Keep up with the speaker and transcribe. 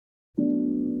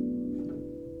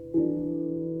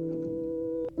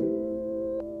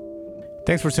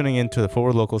Thanks for tuning in to the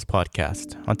Forward Locals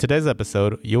podcast. On today's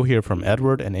episode, you'll hear from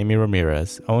Edward and Amy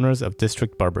Ramirez, owners of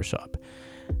District Barbershop,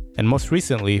 and most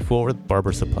recently, Forward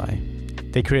Barber Supply.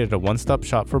 They created a one-stop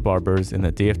shop for barbers in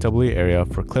the DFW area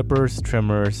for clippers,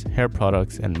 trimmers, hair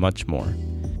products, and much more.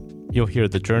 You'll hear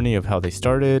the journey of how they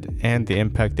started and the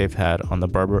impact they've had on the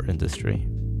barber industry.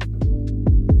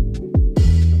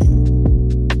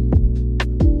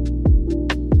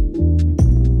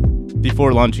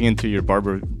 Before launching into your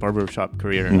barbershop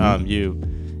career, you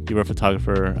were a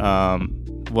photographer.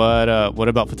 What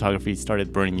about photography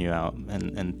started burning you out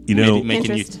and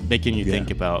making you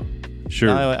think about? Sure,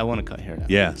 I want to cut hair now.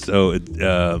 Yeah,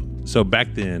 so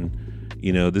back then,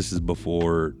 this is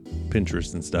before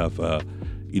Pinterest and stuff.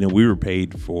 We were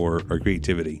paid for our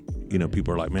creativity.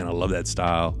 People are like, man, I love that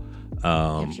style.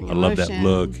 I love that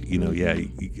look.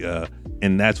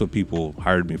 And that's what people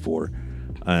hired me for.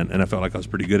 And I felt like I was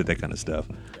pretty good at that kind of stuff.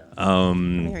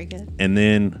 Very good. And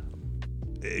then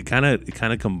it kind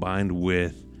of combined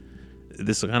with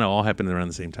this. Kind of all happened around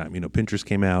the same time. Pinterest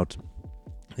came out,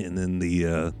 and then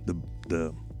the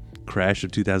crash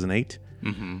of 2008.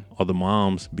 All the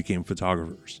moms became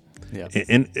photographers. Yeah.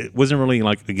 And it wasn't really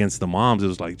like against the moms. It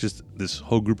was like just this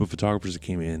whole group of photographers that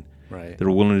came in. Right. That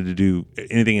were willing to do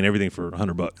anything and everything for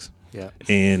 $100. Yeah.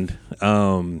 And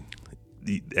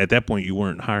at that point, you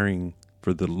weren't hiring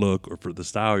for the look or for the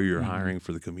style, you're hiring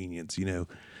for the convenience,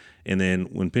 And then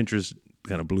when Pinterest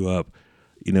kind of blew up,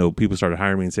 people started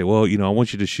hiring me and say, well, I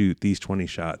want you to shoot these 20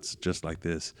 shots just like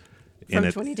this.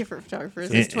 From 20 different photographers,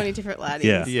 there's 20 different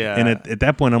laddies. Yeah. And at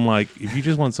that point, I'm like, if you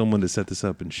just want someone to set this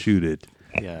up and shoot it,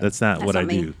 that's not what I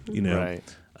do, Right.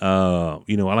 I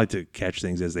like to catch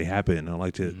things as they happen. I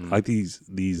like to like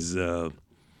these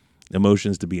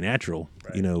emotions to be natural.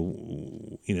 Right.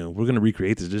 We're going to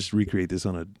recreate this. Just recreate this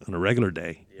on a regular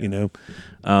day. And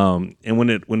when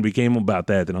it became about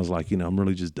that, then I was like, I'm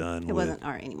really just done. It wasn't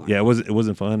art anymore. Yeah, it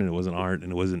wasn't fun, and it wasn't art,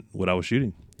 and it wasn't what I was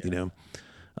shooting.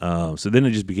 So then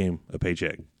it just became a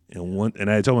paycheck, and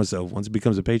I told myself, once it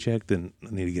becomes a paycheck, then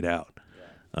I need to get out.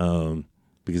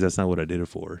 Because that's not what I did it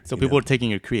for. So people are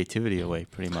taking your creativity away,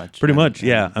 pretty much. Pretty much,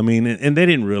 yeah. I mean, and they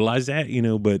didn't realize that,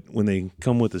 but when they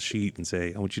come with a sheet and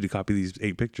say, I want you to copy these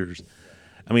 8 pictures,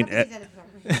 I mean,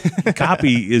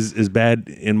 copy is bad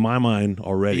in my mind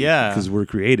already. Yeah. Because we're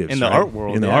creatives. In the art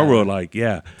world. In the art world, like,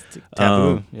 yeah. It's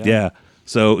taboo. Yeah.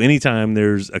 So anytime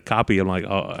there's a copy, I'm like,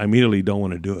 I immediately don't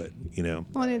want to do it,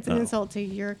 Well, and it's an insult to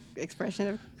your expression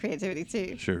of creativity,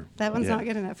 too. Sure. That one's not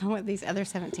good enough. I want these other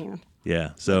 17.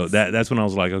 Yeah. So that's when I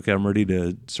was like, okay, I'm ready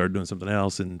to start doing something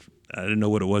else. And I didn't know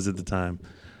what it was at the time.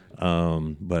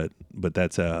 But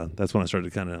that's when I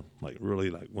started to kind of like really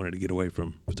like wanted to get away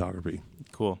from photography.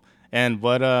 Cool. And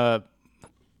what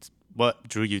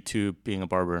drew you to being a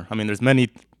barber? I mean, there's many,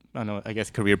 I guess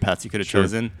career paths you could have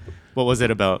chosen. What was it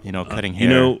about, cutting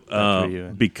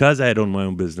hair? Because I had owned my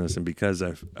own business and because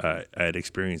I had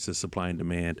experienced the supply and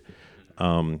demand,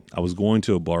 I was going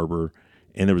to a barber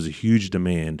and there was a huge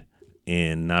demand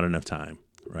and not enough time,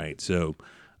 right? So,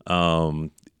 and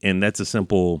that's a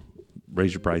simple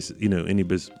raise your prices. Any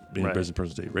business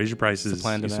person say raise your prices.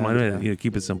 Supply and demand.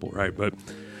 Keep it simple, right? But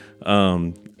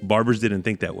barbers didn't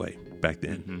think that way back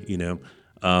then.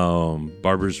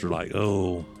 Barbers were like,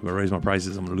 oh, if I raise my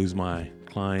prices, I'm going to lose my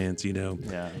clients.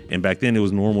 Yeah. And back then it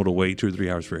was normal to wait 2 or 3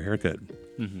 hours for a haircut.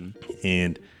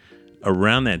 And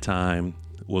around that time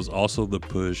was also the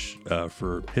push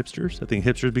for hipsters. I think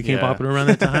hipsters became popular around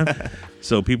that time.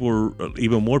 So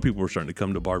even more people were starting to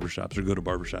come to barbershops or go to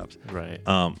barbershops. Right.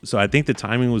 So I think the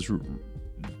timing was,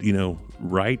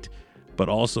 right. But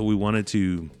also I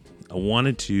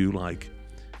wanted to like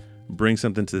bring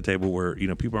something to the table where,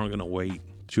 people aren't going to wait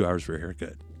 2 hours for a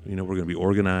haircut. We're going to be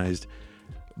organized.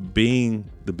 Being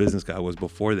the business guy was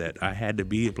before that, I had to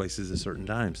be at places at certain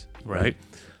times. Right.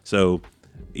 So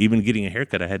even getting a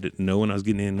haircut, I had to know when I was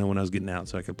getting in, know when I was getting out,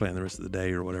 so I could plan the rest of the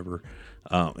day or whatever.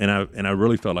 And I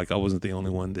really felt like I wasn't the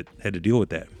only one that had to deal with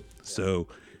that. So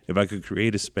if I could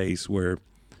create a space where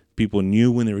people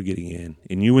knew when they were getting in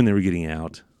and knew when they were getting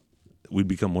out, we'd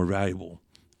become more valuable,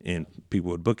 and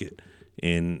people would book it.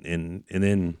 And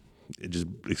then it just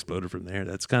exploded from there.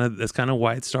 That's kind of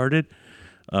why it started,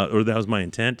 or that was my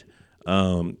intent.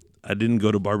 I didn't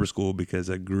go to barber school because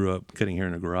I grew up cutting hair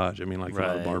in a garage. I mean, like a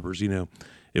lot of barbers,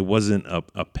 it wasn't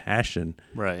a passion.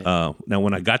 Right. Now,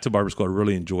 when I got to barber school, I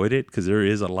really enjoyed it because there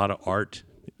is a lot of art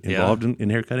involved in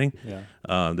hair cutting.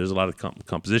 Yeah. There's a lot of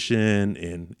composition,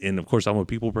 and of course, I'm a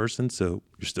people person, so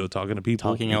you're still talking to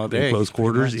people. Talking all day. In close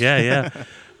quarters. Yeah.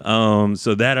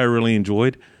 So that I really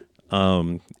enjoyed,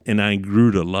 and I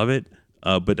grew to love it,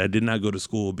 but I did not go to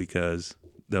school because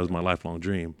that was my lifelong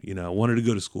dream. I wanted to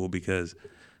go to school because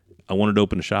I wanted to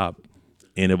open a shop,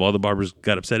 and if all the barbers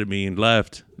got upset at me and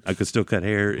left, I could still cut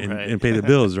hair and pay the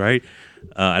bills, right?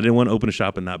 I didn't want to open a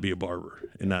shop and not be a barber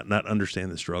and not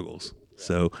understand the struggles.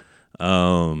 So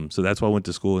that's why I went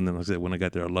to school, and then like I said, when I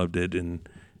got there, I loved it, and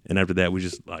after that, we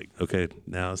just like, okay,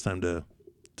 now it's time to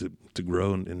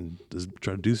grow and just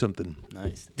try to do something.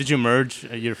 Nice. Did you merge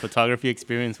your photography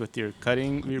experience with your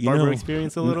barber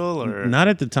experience a little, or not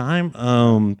at the time?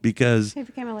 Because He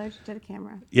became allergic to the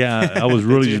camera. yeah, I was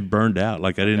really just burned out.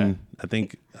 Like I don't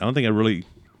think I really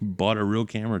bought a real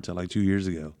camera until like 2 years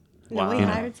ago. No, Wow. we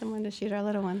hired someone to shoot our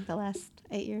little one the last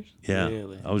 8 years. Yeah,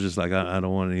 Really? I was just like, I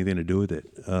don't want anything to do with it.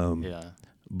 yeah,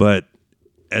 But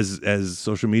as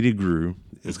social media grew,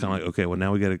 it's kind of like, okay, well,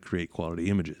 now we got to create quality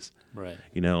images. right.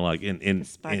 You know, like in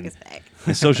Spark is back.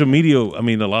 in social media, I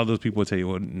mean, a lot of those people will tell you,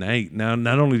 well, now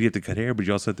not only do you have to cut hair, but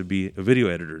you also have to be a video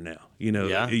editor now. You know,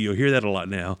 Yeah. you'll hear that a lot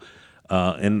now.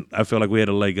 And I feel like we had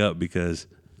a leg up because,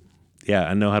 yeah,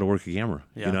 I know how to work a camera.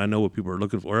 Yeah. You know, I know what people are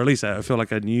looking for. Or at least I feel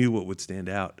like I knew what would stand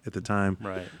out at the time.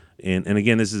 Right. And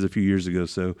again, this is a few years ago.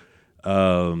 So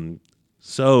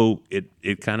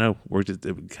it kind of worked.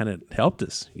 It kind of helped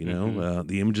us, you know. Mm-hmm.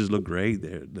 The images look great.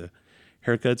 The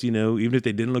haircuts, you know, even if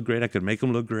they didn't look great, I could make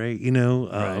them look great, you know.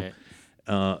 Right.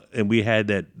 And we had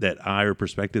that eye or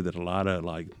perspective that a lot of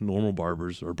like normal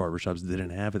barbers or barbershops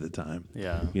didn't have at the time.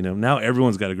 Yeah. You know, now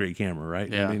everyone's got a great camera,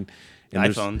 right? Yeah. I mean, and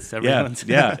there's- iPhones, everyone's.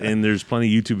 Yeah, and there's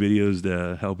plenty of YouTube videos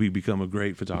to help you become a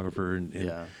great photographer. And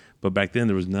Yeah. But back then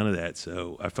there was none of that,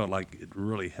 so I felt like it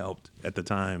really helped at the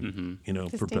time. You know,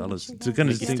 propel us Distinguish to kind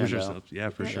of yourself. distinguish Stand out. ourselves. Yeah,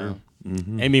 for Right. sure.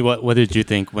 Amy, what did you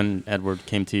think when Edward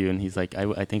came to you and he's like,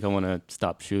 I think I want to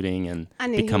stop shooting and I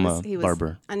knew become he a was,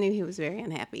 barber? I knew he was very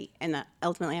unhappy, and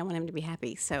ultimately I want him to be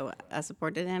happy. So I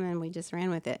supported him, and we just ran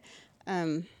with it.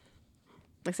 Like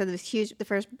I said, it was huge. The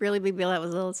first really big bill out was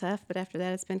a little tough, but after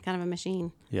that, it's been kind of a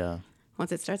machine. Yeah.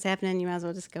 Once it starts happening, you might as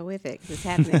well just go with it because it's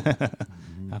happening.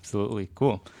 Absolutely.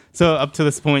 Cool. So up to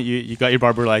this point, you got your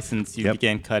barber license, you Yep.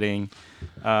 began cutting,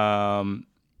 and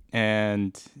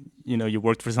you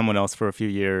worked for someone else for a few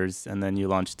years, and then you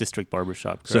launched District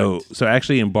Barbershop. Correct? So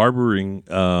actually in barbering,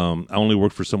 I only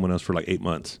worked for someone else for like 8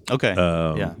 months. Okay.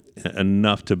 Yeah.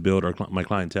 Enough to build my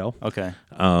clientele. Okay.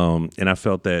 And I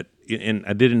felt that, and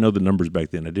I didn't know the numbers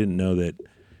back then. I didn't know that,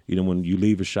 when you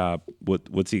leave a shop,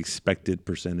 what's the expected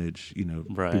percentage,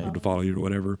 Right. people to follow you or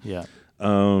whatever. Yeah.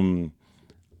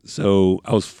 So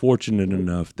I was fortunate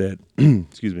enough that,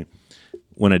 excuse me,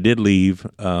 when I did leave,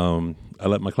 I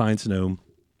let my clients know,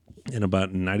 and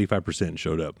about 95%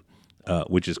 showed up,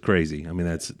 which is crazy. I mean,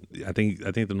 I think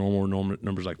the normal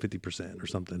number is like 50% or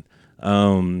something.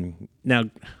 Now,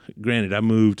 granted, I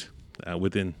moved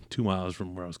within 2 miles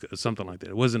from where I was, something like that.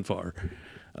 It wasn't far,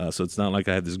 so it's not like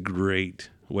I had this great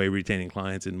way of retaining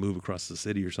clients and move across the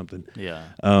city or something. Yeah.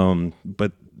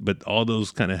 But all those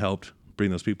kind of helped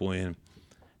bring those people in.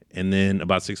 And then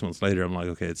about 6 months later, I'm like,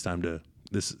 okay, it's time to,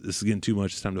 this is getting too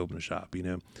much. It's time to open a shop,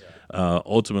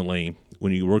 Ultimately,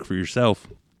 when you work for yourself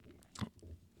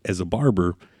as a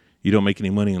barber, you don't make any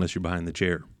money unless you're behind the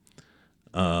chair.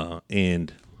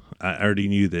 And I already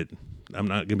knew that I'm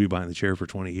not going to be behind the chair for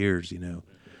 20 years, So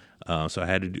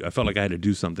I felt like I had to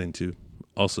do something to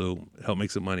also help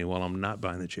make some money while I'm not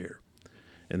behind the chair.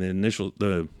 And the initial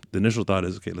thought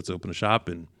is, okay, let's open a shop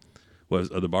and was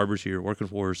other barbers here working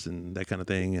for us and that kind of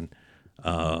thing. And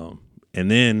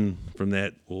then from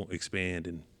that we'll expand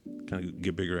and kind of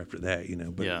get bigger after that,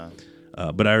 But Yeah.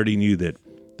 But I already knew that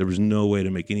there was no way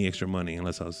to make any extra money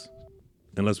unless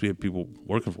we had people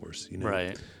working for us,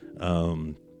 Right.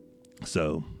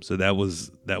 So that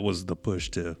was the push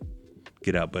to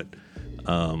get out. But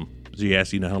so you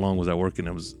asked, how long was I working?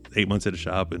 I was 8 months at a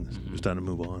shop, and it was time to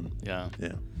move on. Yeah.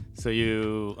 Yeah. So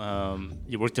you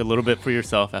worked a little bit for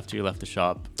yourself after you left the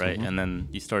shop, right? Mm-hmm. And then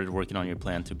you started working on your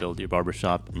plan to build your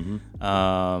barbershop.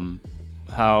 Mm-hmm.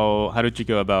 How did you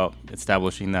go about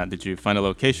establishing that? Did you find a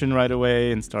location right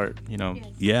away and start,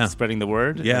 Yeah. spreading the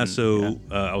word? Yeah. And- So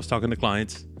I was talking to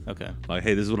clients. Okay. Like,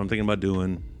 hey, this is what I'm thinking about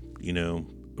doing.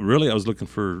 Really, I was looking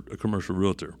for a commercial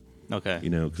realtor. Okay.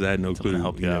 Because I had no Someone clue. to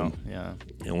help you out. Yeah.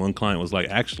 And one client was like,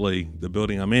 actually, the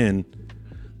building I'm in,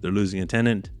 they're losing a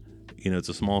tenant. It's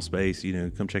a small space.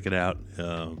 Come check it out.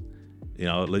 I'll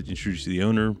let you introduce you to the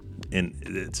owner. And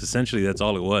it's essentially, that's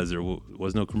all it was. There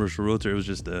was no commercial realtor. It was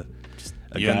just a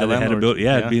you guy and the that had a landlord. build.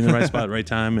 Yeah, Yeah. be in the right spot, right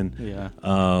time. And Yeah.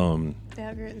 They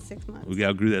outgrew it in 6 months. we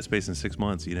outgrew that space in 6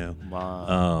 months.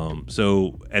 Wow.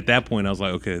 So at that point, I was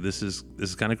like, okay, this is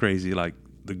kind of crazy. Like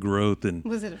the growth and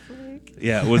Was it a fluke?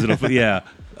 yeah, was it yeah.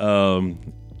 And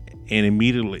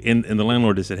immediately, and the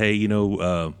landlord just said, hey,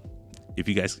 if if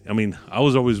you guys, I mean, I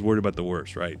was always worried about the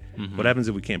worst, right? Mm-hmm. What happens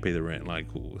if we can't pay the rent? Like,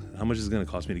 how much is it going to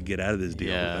cost me to get out of this deal?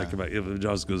 Yeah. Like, if it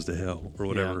just goes to hell or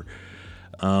whatever.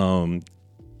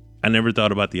 I never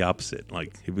thought about the opposite.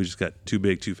 Like, if we just got too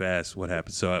big too fast, what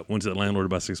happens? So I went to the landlord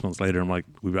about 6 months later. I'm like,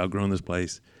 we've outgrown this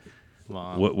place.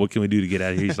 Wow. What can we do to get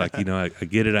out of here? He's like, I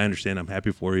get it. I understand. I'm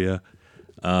happy for you.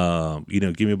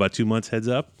 Give me about 2 months heads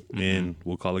up, and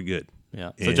we'll call it good.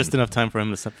 Yeah. So just enough time for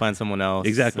him to find someone else.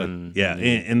 Exactly.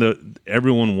 And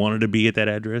everyone wanted to be at that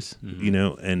address,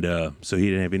 and so he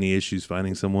didn't have any issues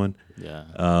finding someone. Yeah.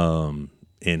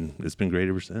 And it's been great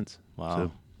ever since. Wow.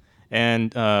 So,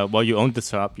 and while you owned the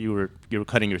shop, you were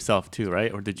cutting yourself too,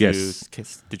 right? Or did you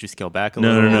scale back a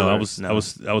little? No.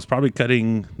 I was probably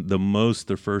cutting the most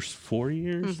the first 4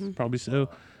 years, probably so.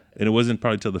 And it wasn't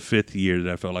probably till the 5th year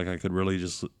that I felt like I could really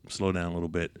just slow down a little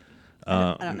bit.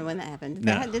 I don't know when that happened. Did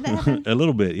that happen? A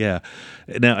little bit, yeah.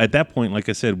 Now, at that point, like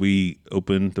I said, we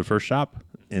opened the first shop,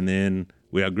 and then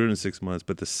we outgrew it in 6 months.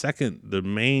 But the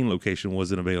main location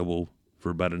wasn't available for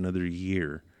about another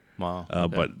year. Wow.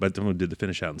 But then we did the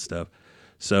finish out and stuff.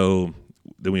 So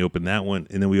then we opened that one,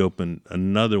 and then we opened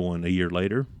another one a year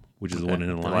later, which is the one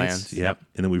in Alliance. Yep.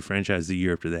 And then we franchised the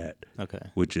year after that. Okay.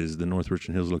 Which is the North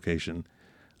Richland Hills location.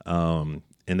 And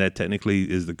that technically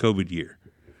is the COVID year.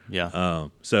 Yeah.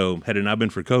 So had it not been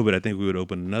for COVID, I think we would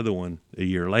open another one a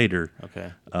year later.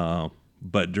 Okay.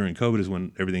 But during COVID is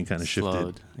when everything kind of shifted.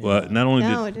 Slowed, yeah. Well, not only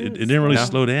it didn't really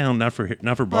slow down, not for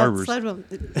barbers. Well,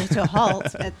 it slowed to a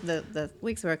halt at the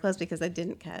weeks we were closed because they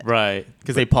didn't cut. Right,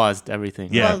 because they paused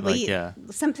everything. Yeah. Well,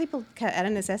 some people cut out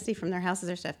of necessity from their houses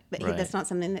or stuff, but Right. that's not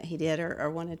something that he did or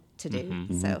wanted to do.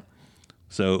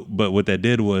 So, but what that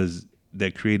did was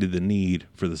that created the need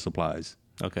for the supplies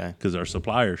Okay. because our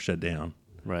supplier shut down.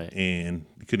 Right. And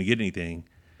couldn't get anything.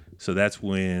 So that's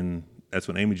when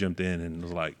Amy jumped in and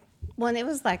was like, Well, and it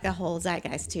was like a whole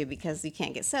zeitgeist too, because you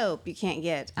can't get soap, you can't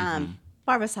get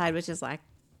barbicide, which is like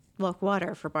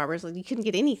water for barbers. Like, you couldn't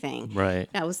get anything. Right.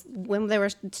 I was when they were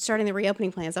starting the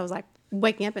reopening plans. I was like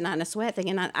waking up at night in a sweat,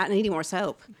 thinking I need more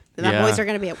soap. My Yeah. boys are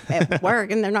going to be at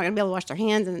work, and they're not going to be able to wash their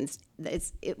hands, and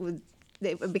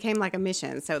it became like a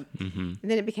mission. So then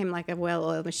it became like a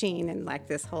well-oiled machine, and like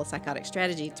this whole psychotic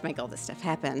strategy to make all this stuff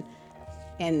happen,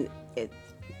 and it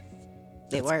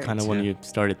worked. Kind of when you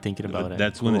started thinking about it.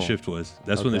 that's when the Cool. shift was.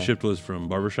 That's when the Okay. shift was from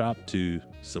barbershop to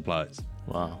supplies.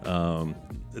 Wow.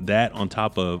 That on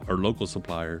top of our local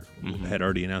supplier had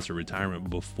already announced her retirement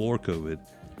before COVID.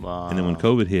 Wow. And then when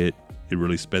COVID hit, it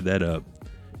really sped that up.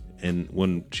 And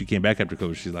when she came back after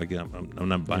COVID, she's like, "Yeah, I'm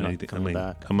not buying not anything. I coming mean,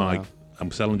 back. I'm like, Wow.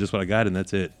 I'm selling just what I got, and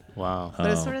that's it." Wow. But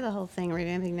it's sort of the whole thing,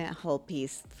 revamping that whole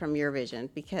piece from your vision,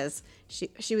 because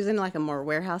she was in like a more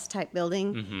warehouse type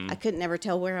building. I couldn't ever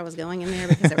tell where I was going in there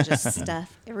because there was just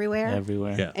stuff everywhere.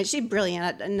 Everywhere. Yeah. And she's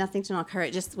brilliant. Nothing to knock her.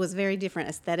 It just was very different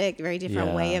aesthetic, very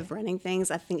different way Yeah. of running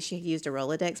things. I think she used a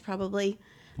Rolodex probably.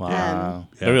 Wow. Yeah.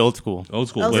 Very old school. Old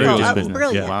school, Oh, very so, old business. school.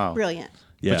 brilliant, Yeah. Wow. brilliant.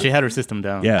 Yeah. But she had her system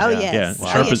down. Yeah. Oh Yeah. yes. Yeah.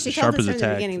 Oh, Sharp yes. as- She sharp told us as from the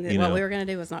attack, beginning that you what know. we were going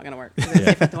to do was not going to work. It was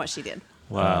different than what she did.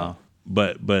 Wow.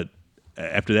 But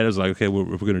after that, it was like, okay, well,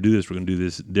 if we're going to do this, we're going to do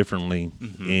this differently.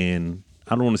 And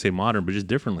I don't want to say modern, but just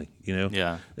differently.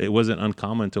 Yeah. It wasn't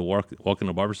uncommon to walk in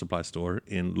a barber supply store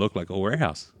and look like a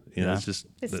warehouse. Yeah. It's just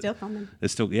It's still common.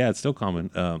 It's still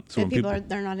common. So when And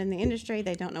they're not in the industry.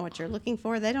 They don't know what you're looking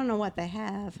for. They don't know what they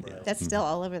have. That's still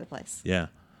all over the place. yeah.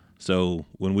 So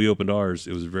when we opened ours,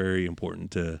 it was very important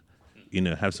to,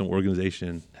 have some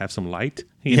organization, have some light,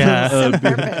 Yeah. Some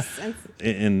purpose.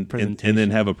 And and then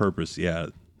have a purpose. Yeah.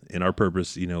 And our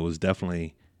purpose, was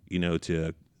definitely,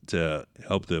 to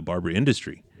help the barber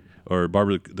industry or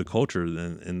the culture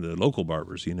and the local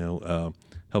barbers,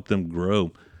 help them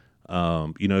grow.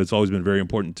 It's always been very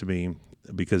important to me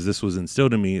because this was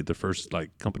instilled in me at the first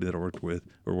company that I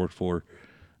worked for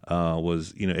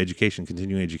was, education,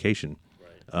 continuing education.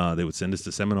 They would send us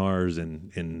to seminars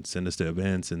and send us to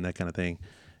events and that kind of thing.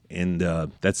 And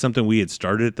that's something we had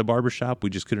started at the barbershop. We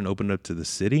just couldn't open it up to the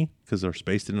city because our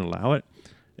space didn't allow it.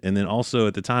 And then also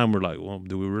at the time, we're like, well,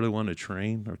 do we really want to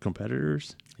train our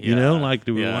competitors? Yeah.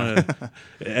 Do we want to,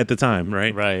 at the time,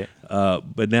 right? Right.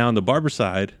 But now on the barber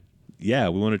side, we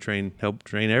want to help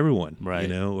train everyone, Right.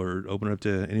 or open it up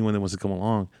to anyone that wants to come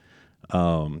along.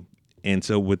 And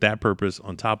so with that purpose,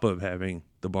 on top of having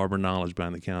the barber knowledge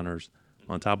behind the counters,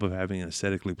 on top of having an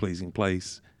aesthetically pleasing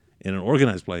place and an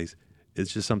organized place,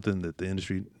 it's just something that the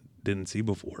industry didn't see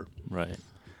before. Right.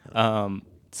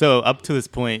 So up to this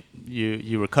point,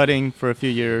 you were cutting for a few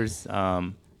years.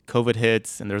 COVID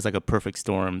hits, and there's like a perfect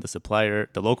storm.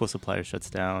 The local supplier shuts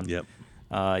down. Yep.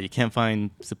 You can't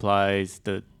find supplies.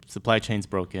 The supply chain's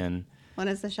broken. one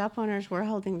as the shop owners were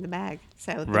holding the bag.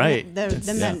 So Right.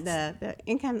 the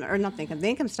income, or not the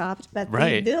income stopped, but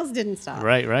Right. the bills didn't stop.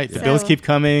 Right. The So- bills keep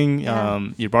coming. Yeah.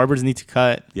 Your barbers need to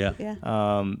cut. Yeah. Yeah.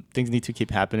 Things need to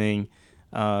keep happening.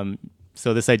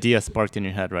 So this idea sparked in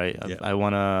your head, right? Yeah. I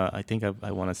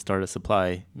wanna start a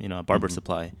supply, a barber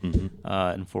supply,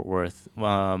 in Fort Worth.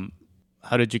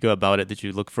 How did you go about it? Did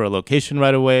you look for a location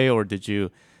right away, or did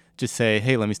you just say,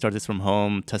 "Hey, let me start this from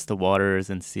home, test the waters,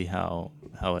 and see how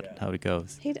it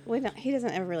goes"? He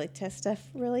doesn't ever really test stuff,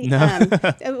 really. No.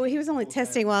 He was only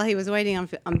testing while he was waiting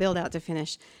on build out to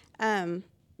finish.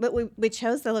 But we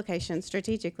chose the location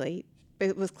strategically.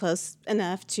 It was close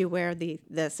enough to where the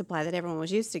supply that everyone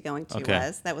was used to going to Okay.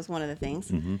 was. That was one of the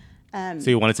things. So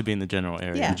you wanted to be in the general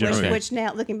area. Yeah, general area. which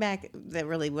now looking back, that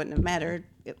really wouldn't have mattered.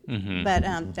 But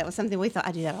that was something we thought.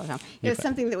 I do that all the time. It was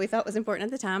something that we thought was important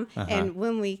at the time. And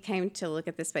when we came to look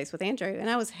at this space with Andrew, and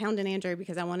I was hounding Andrew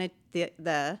because I wanted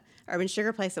the Urban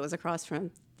Sugar place that was across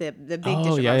from the big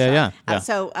district yeah.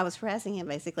 So I was harassing him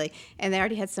basically, and they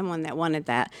already had someone that wanted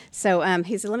that. So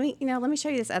he said, let me show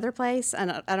you this other place.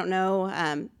 And I don't know.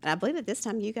 And I believe at this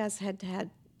time you guys had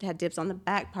dibs on the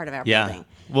back part of our Yeah. building.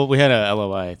 Well, we had a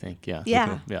LOI, I think. Yeah. Yeah.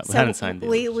 Okay. Yeah. We So hadn't signed it.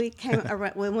 we came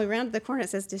around, when we rounded the corner, it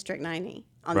says District 90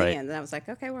 on Right. the end. And I was like,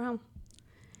 okay, we're home.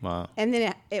 Wow. And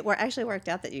then it actually worked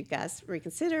out that you guys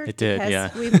reconsidered. It did, because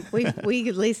yeah.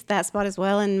 we leased that spot as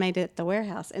well and made it the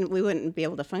warehouse. And we wouldn't be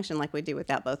able to function like we do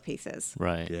without both pieces.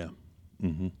 Right. Yeah.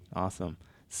 Awesome.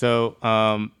 So,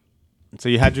 so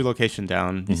you had your location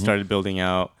down. You started building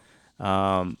out.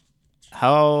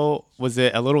 How was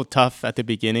it? A little tough at the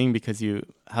beginning because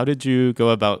how did you go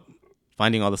about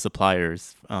finding all the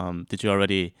suppliers? Did you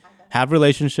already have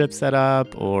relationships set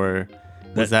up, or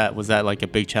was that like a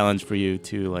big challenge for you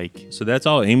to like? So that's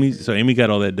all Amy. So Amy got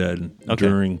all that done Okay.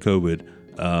 during COVID.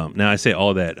 Now I say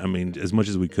all that. I mean, as much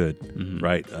as we could,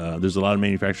 right? There's a lot of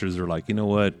manufacturers that are like, you know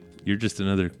what? You're just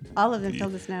another. All of them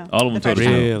told us no. All of them The told us first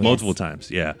no time. Really? multiple Yes.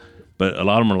 times. Yeah, but a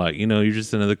lot of them are like, you're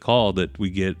just another call that we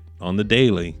get on the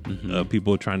daily.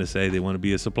 People trying to say they want to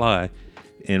be a supply,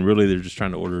 and really they're just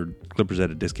trying to order clippers at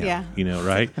a discount. Yeah.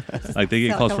 Right? Like they get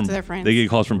Sell calls it from to their friends. they get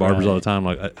calls from barbers all Right. the time.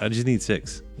 Like I just need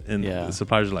 6, and Yeah. the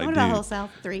suppliers are like, What dude. about wholesale?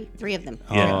 Three of them.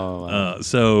 Yeah. Oh, wow.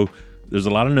 So there's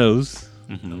a lot of no's,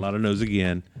 a lot of no's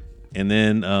again, and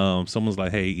then someone's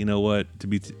like, "Hey, you know what?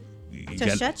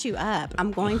 To shut you up,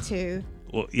 I'm going to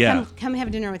Well, yeah, come have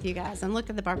dinner with you guys and look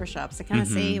at the barbershops to kind of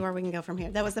see where we can go from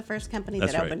here." That was the first company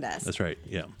that's that right. opened us. That's right.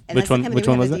 Yeah. And Which that's one- the company which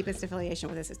we one have was the it? deepest affiliation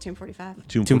with. This is Tomb 45.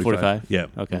 Tomb 45? Yeah.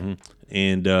 Okay.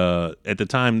 And at the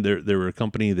time, there were a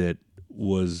company that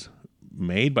was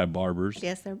made by barbers.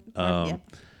 Yes, they're.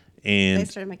 And They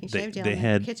started making shave gel They in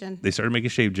their had kitchen. They started making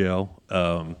shave gel.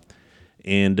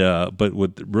 But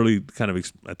what really kind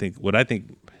of what I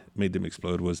think made them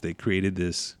explode was they created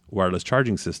this wireless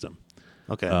charging system.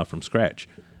 Okay. From scratch.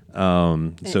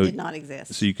 And So it did not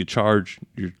exist. So you could charge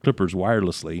your clippers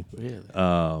wirelessly. Really?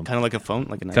 Kind of like a phone,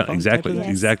 like an iPhone. exactly. type of thing? Yes,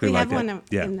 exactly we like have that. one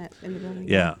Yeah. in the building.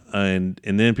 Yeah, and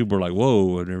then people were like,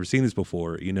 "Whoa, I've never seen this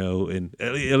before," and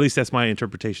at least that's my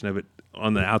interpretation of it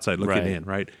on the outside looking Right. in,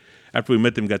 right? After we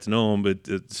met them, got to know them, but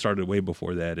it started way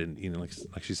before that, and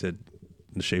like she said,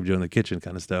 the shave gel in the kitchen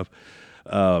kind of stuff,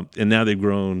 and now they've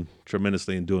grown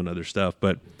tremendously and doing other stuff.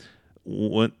 But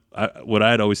what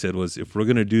I had always said was, if we're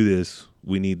going to do this,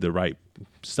 we need the right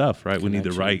stuff, right? We need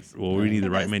the right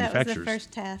manufacturers. That was the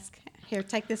first task. Here,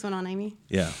 take this one on, Amy.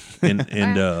 Yeah,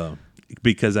 and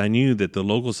because I knew that the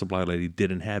local supply lady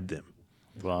didn't have them,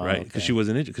 Wow, right? Because she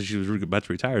wasn't because she was about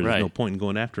to retire. There's Right. no point in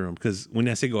going after them. Because when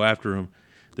I say go after them,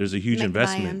 there's a huge Make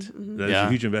investment. buy-in. There's Yeah. a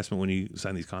huge investment when you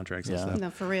sign these contracts and Yeah. stuff. No,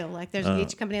 for real. Like, there's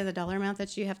each company has a dollar amount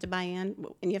that you have to buy in,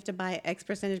 and you have to buy X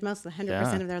percentage, most of the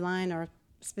 100% Yeah. of their line or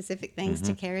specific things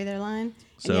to carry their line, and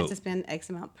So- you have to spend X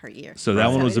amount per year. So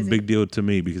that one was it a is big deal to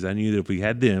me because I knew that if we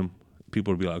had them,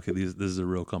 people would be like, okay, this is a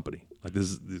real company. Like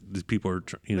these people are,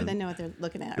 But they know what they're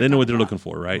looking at. they know what they're talking looking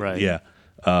for, right? Right. Yeah.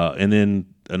 And then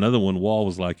another one, Wall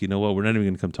was like, you know what? We're not even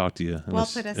going to come talk to you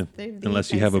unless, put us through the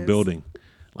unless you have a paces. building.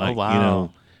 Like,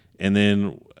 wow. and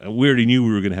then we already knew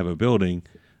we were going to have a building.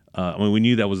 I mean, we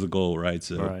knew that was the goal, right?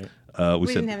 So Right. We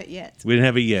said didn't have it yet. we didn't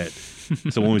have it yet.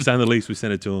 So when we signed the lease, we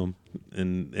sent it to them,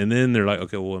 and then they're like,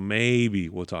 okay, well, maybe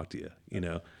we'll talk to you,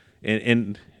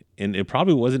 and it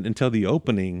probably wasn't until the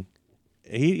opening.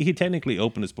 He technically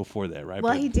opened us before that, right?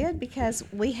 Well, But- he did because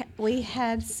we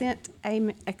had sent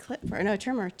a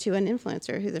trimmer to an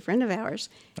influencer who's a friend of ours.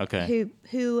 Okay.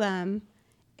 Who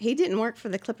he didn't work for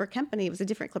the Clipper company. It was a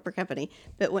different Clipper company.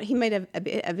 But when he made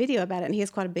a video about it, and he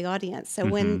has quite a big audience. So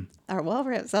when our wall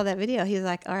rep saw that video, he was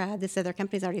like, "All right, this other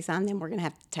company's already signed them. We're gonna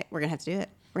have to do it.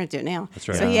 We're gonna do it now." That's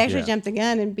right. So he actually jumped the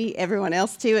gun and beat everyone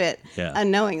else to it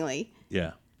unknowingly.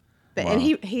 Yeah. But and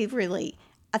he really,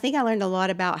 I think I learned a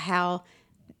lot about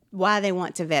why they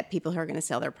want to vet people who are going to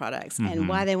sell their products and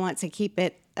why they want to keep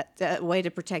it a way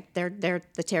to protect the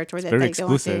territory that very they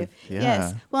exclusive. go into. Yeah.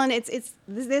 Yes. Well, and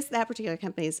that particular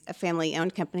company is a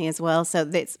family-owned company as well. So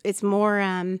it's more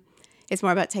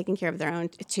about taking care of their own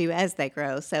too as they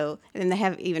grow. So and then they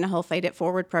have even a whole Fade It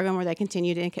Forward program where they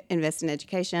continue to invest in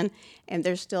education, and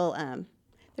there's still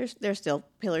there's still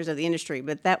pillars of the industry.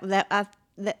 But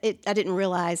I didn't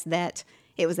realize that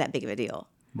it was that big of a deal.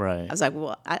 Right. I was like,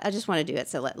 well, I just want to do it,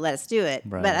 so let us do it.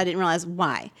 Right. But I didn't realize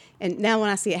why. And now when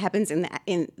I see it happens in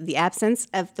the absence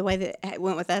of the way that it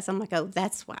went with us, I'm like, oh,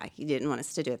 that's why you didn't want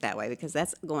us to do it that way, because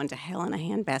that's going to hell in a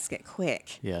handbasket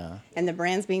quick. Yeah. And the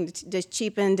brand's being just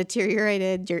cheapened,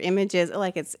 deteriorated. Your images,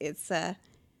 like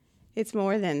it's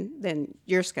more than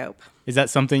your scope. Is that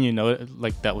something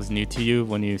like that was new to you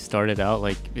when you started out?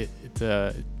 Like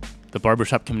the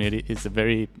barbershop community is a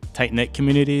very tight knit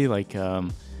community. Like.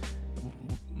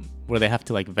 Where they have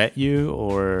to like vet you,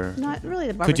 or not really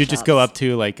the barber could you just shops. go up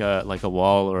to like a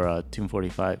wall or a Tomb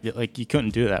 45? Like you couldn't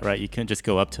do that, right? You couldn't just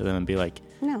go up to them and be like,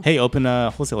 no. "Hey, open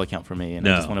a wholesale account for me, and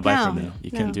I just want to buy from you."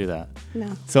 You couldn't do that.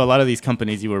 No. So a lot of these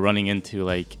companies you were running into,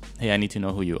 like, "Hey, I need to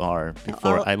know who you are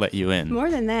before I let you in." More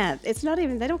than that, it's not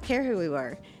even. They don't care who we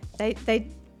were.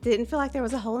 They didn't feel like there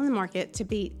was a hole in the market to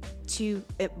be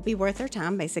worth their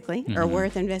time, basically, or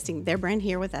worth investing their brand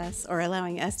here with us, or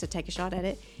allowing us to take a shot at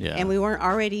it. Yeah. And we weren't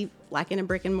already like in a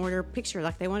brick and mortar picture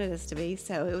like they wanted us to be.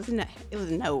 So it was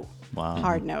a no. Wow.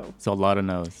 Hard no. So a lot of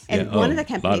no's. And one of the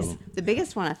companies, the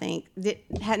biggest one I think, that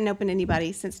hadn't opened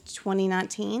anybody since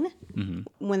 2019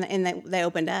 when they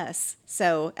opened us.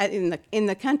 So in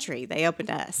the country they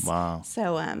opened us. Wow.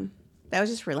 So that was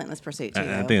just relentless pursuit too.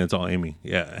 I think that's all Amy.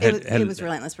 Yeah. It was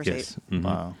relentless pursuit. Yes. Mm-hmm.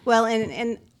 Wow. Well,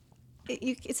 and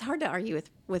it's hard to argue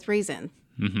with reason.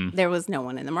 There was no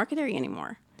one in the market area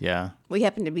anymore. Yeah. We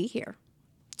happened to be here.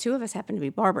 Two of us happen to be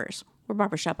barbers. We're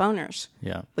barbershop owners.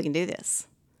 Yeah. We can do this.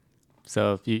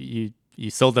 So if you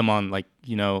sold them on, like,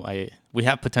 we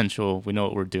have potential, we know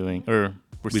what we're doing, or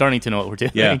we're starting to know what we're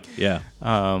doing. Yeah.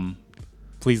 Yeah.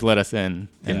 Please let us in,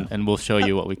 and we'll show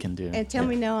you what we can do. And tell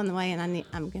me no on the way, and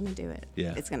I'm going to do it.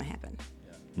 Yeah. It's going to happen.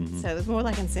 So it was more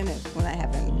like incentive when that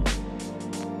happened.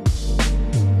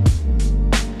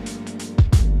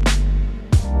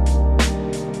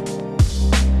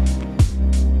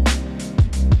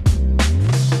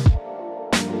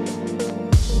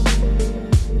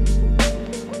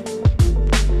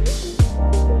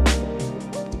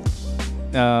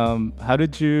 How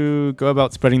did you go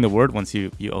about spreading the word once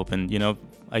you opened?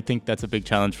 I think that's a big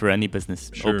challenge for any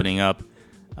business opening up.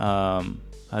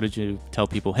 How did you tell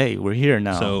people, hey, we're here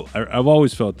now? So I've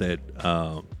always felt that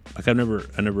like I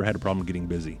never had a problem getting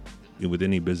busy with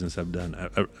any business I've done.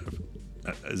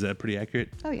 Is that pretty accurate?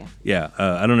 Oh yeah. Yeah.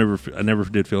 I never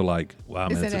did feel like, wow,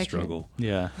 man, it's a struggle.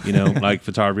 Yeah. Like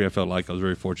photography, I felt like I was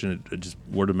very fortunate, just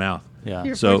word of mouth. Yeah.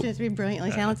 You're fortunate to be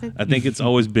brilliantly talented. I think it's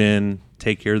always been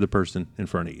take care of the person in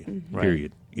front of you,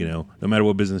 period. No matter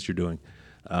what business you're doing.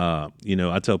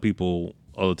 I tell people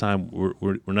all the time,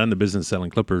 we're not in the business of selling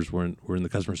clippers. We're in the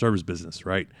customer service business,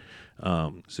 right?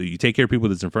 So you take care of people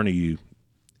that's in front of you,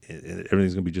 and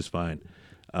everything's gonna be just fine.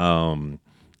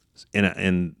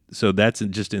 And so that's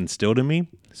just instilled in me.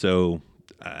 So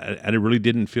I really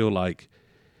didn't feel like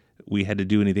we had to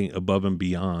do anything above and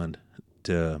beyond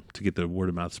to get the word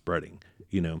of mouth spreading.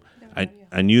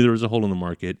 I knew there was a hole in the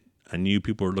market. I knew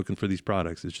people were looking for these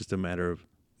products. It's just a matter of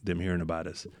them hearing about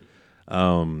us.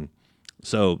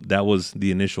 So that was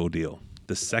the initial deal.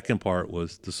 The second part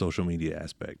was the social media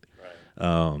aspect.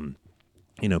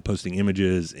 Right. Posting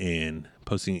images and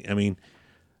posting. I mean,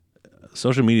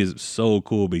 social media is so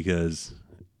cool because,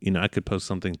 I could post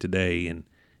something today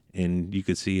and you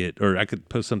could see it, or I could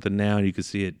post something now and you could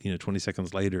see it, 20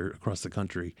 seconds later across the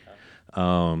country.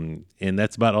 And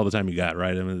that's about all the time you got,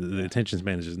 right? I mean, the attention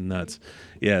span is just nuts.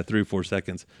 Yeah, 3 or 4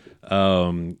 seconds.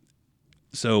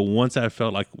 So once I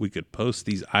felt like we could post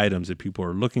these items that people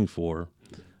are looking for,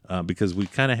 because we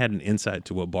kind of had an insight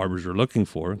to what barbers are looking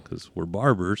for, because we're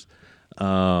barbers,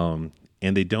 and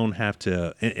they don't have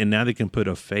to, and now they can put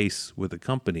a face with a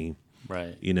company,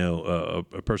 right? A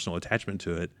personal attachment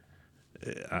to it.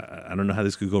 I don't know how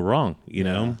this could go wrong,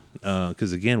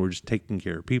 because again, we're just taking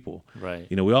care of people, right?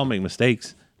 We all make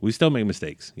mistakes. We still make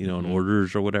mistakes, in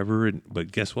orders or whatever.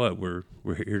 But guess what? We're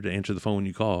here to answer the phone when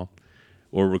you call.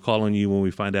 or we're calling you when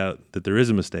we find out that there is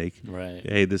a mistake. Right.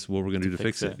 Hey, this is what we're going to do to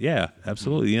fix it. it. Yeah,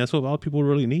 absolutely. That's what a lot of people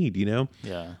really need, Yeah.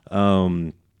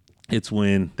 It's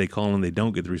when they call and they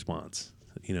don't get the response,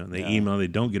 and they email, they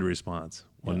don't get a response.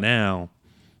 Well, now,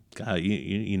 God,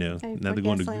 now they're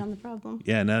going to on the problem.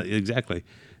 Yeah, now exactly.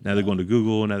 Now they're going to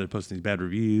Google. Now they're posting these bad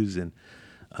reviews, and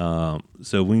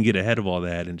so we can get ahead of all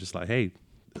that and just like, hey,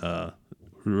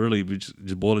 we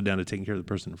just boil it down to taking care of the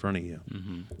person in front of you.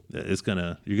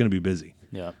 Mm-hmm. You're gonna be busy.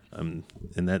 Yeah. And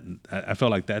that I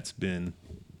felt like that's been,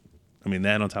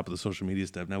 that on top of the social media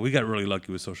stuff. Now we got really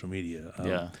lucky with social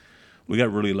media. We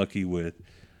got really lucky with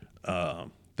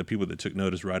the people that took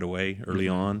notice right away, early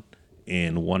on,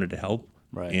 and wanted to help.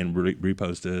 Right. And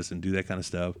repost us and do that kind of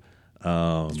stuff.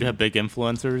 Did you have big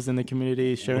influencers in the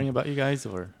community sharing about you guys,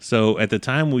 or? So at the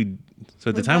time we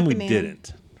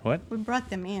didn't. What? We brought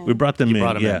them in. We brought them you in.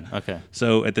 Brought them yeah. in. Okay.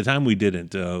 So at the time we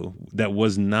didn't. That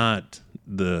was not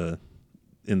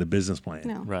in the business plan.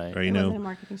 No. Right. It wasn't a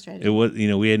marketing strategy. It was.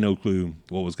 We had no clue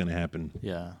what was going to happen.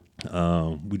 Yeah.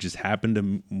 We just happened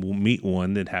to meet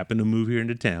one that happened to move here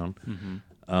into town.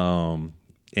 Mm-hmm.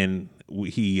 And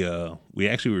we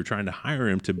actually were trying to hire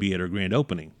him to be at our grand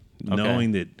opening,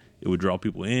 knowing that it would draw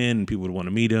people in and people would want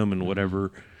to meet him and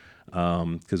whatever,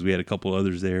 because we had a couple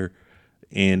others there,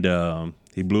 and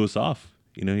he blew us off.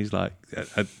 He's like,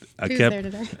 I kept there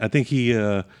today? I think he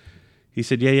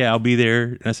said, yeah, I'll be there.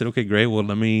 And I said, okay, great. Well,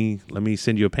 let me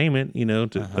send you a payment,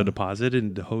 to a deposit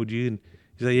and to hold you. And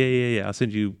he's like, yeah, I'll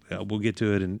send you. We'll get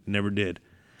to it, and never did.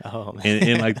 Oh, man.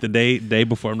 And like the day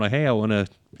before, I'm like, hey, I want to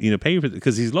pay you for it,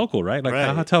 because he's local, right? Like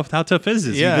how tough is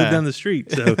this? Yeah. You live down the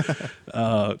street. So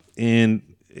and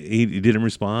he didn't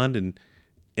respond, and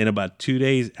about 2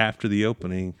 days after the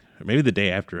opening, or maybe the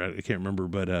day after, I can't remember,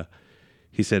 but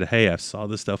he said, hey, I saw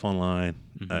this stuff online.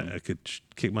 Mm-hmm. I could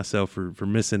kick myself for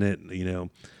missing it.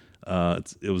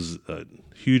 It was a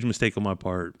huge mistake on my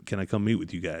part. Can I come meet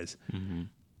with you guys? Mm-hmm.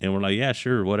 And we're like, yeah,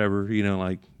 sure, whatever.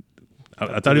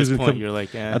 I thought he was going to come. You're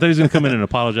like, I thought he was going to come in and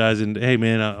apologize and, hey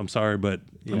man, I'm sorry, but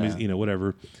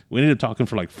whatever. We ended up talking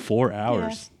for like 4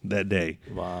 hours that day.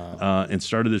 Wow. And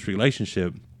started this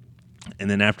relationship, and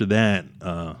then after that,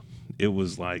 it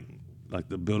was like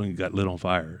the building got lit on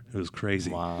fire. It was crazy.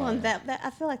 Wow. Well, and that I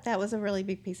feel like that was a really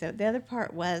big piece of it. The other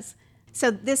part was, so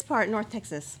this part, North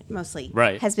Texas mostly,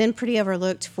 has been pretty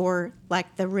overlooked for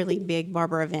like the really big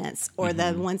barber events, or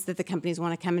the ones that the companies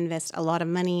want to come invest a lot of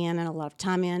money in and a lot of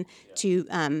time in to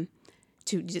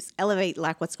just elevate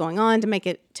like what's going on, to make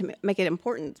it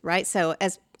important, right? So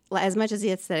as much as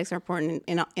the aesthetics are important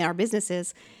in our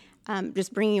businesses,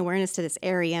 just bringing awareness to this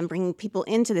area and bringing people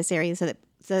into this area so that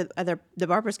the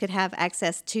barbers could have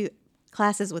access to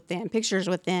classes with them, pictures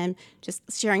with them, just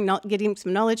sharing, getting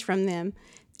some knowledge from them,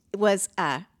 was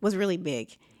really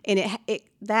big. And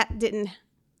that didn't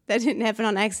happen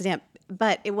on accident.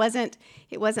 But it wasn't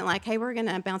like, hey, we're going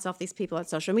to bounce off these people on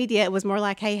social media. It was more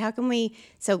like, hey, how can we?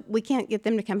 So we can't get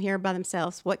them to come here by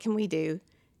themselves. What can we do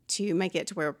to make it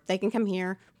to where they can come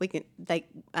here?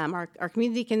 Our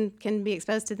community can be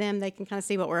exposed to them. They can kind of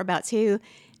see what we're about too.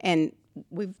 And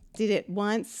we did it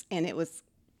once, and it was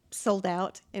sold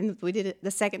out. And we did it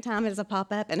the second time as a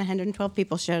pop-up, and 112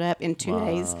 people showed up in 2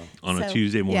 days. On a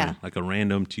Tuesday morning, like a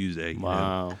random Tuesday.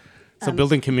 Wow. So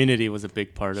building community was a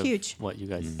big part of huge. What you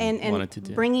guys and wanted to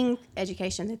do. Bringing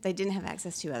education that they didn't have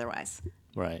access to otherwise.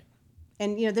 Right.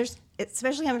 And, there's,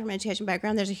 especially coming from an education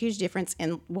background, there's a huge difference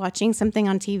in watching something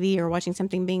on TV or watching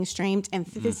something being streamed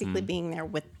and physically being there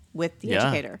with the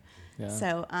educator. Yeah.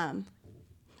 So,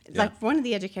 like one of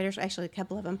the educators, actually a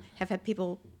couple of them, have had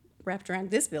people wrapped around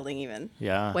this building even,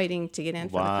 waiting to get in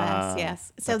for the class.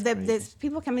 Yes. So there's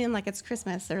people coming in like it's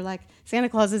Christmas, or like Santa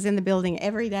Claus is in the building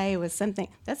every day with something.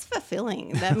 That's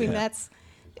fulfilling.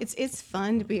 It's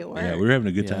fun to be at work. Yeah, we're having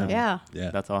a good time. Yeah.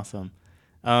 That's awesome.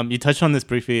 You touched on this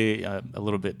briefly a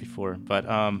little bit before, but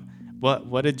how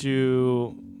did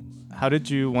you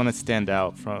want to stand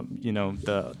out from,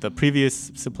 the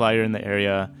previous supplier in the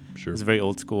area? Sure. It was very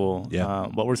old school. Yeah.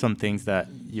 What were some things that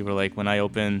you were like, when I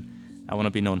open, I want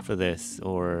to be known for this,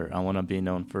 or I want to be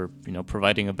known for,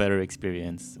 providing a better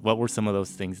experience? What were some of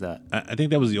those things that I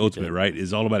think that was the ultimate, right?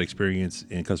 It's all about experience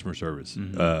and customer service.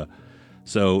 Mm-hmm.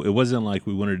 So it wasn't like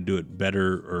we wanted to do it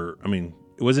better,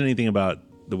 it wasn't anything about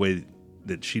the way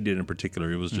that she did in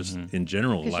particular. It was just in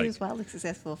general. Because like, she was wildly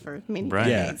successful for many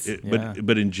decades. Yeah,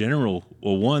 but in general,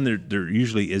 well, one, there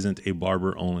usually isn't a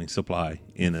barber-only supply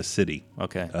in a city.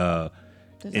 Okay.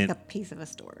 There's like a piece of a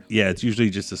store. Yeah, it's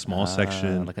usually just a small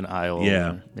section. Like an aisle.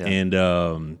 Yeah.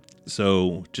 And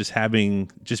so just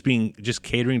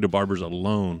catering to barbers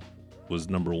alone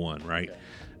was number one, right? Okay.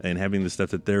 And having the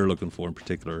stuff that they're looking for in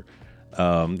particular.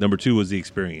 Number two was the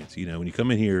experience. When you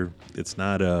come in here, it's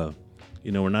not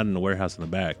we're not in the warehouse in the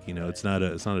back. It's not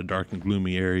a dark and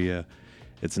gloomy area.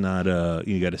 It's not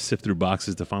you got to sift through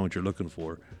boxes to find what you're looking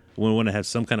for. We want to have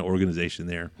some kind of organization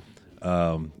there.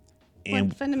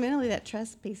 And fundamentally, that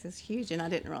trust piece is huge, and I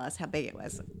didn't realize how big it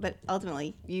was. But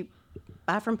ultimately, you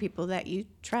buy from people that you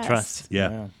trust.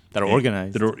 Yeah. That are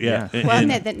organized.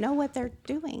 That know what they're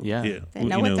doing. Yeah. That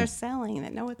know what they're selling,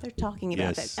 that know what they're talking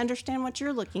about, Yes. that understand what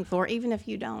you're looking for, even if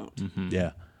you don't. Mm-hmm.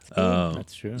 Yeah.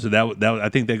 That's true. So that I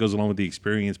think that goes along with the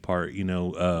experience part,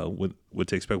 what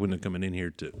to expect when they're coming in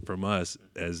here from us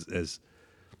as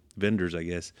vendors, I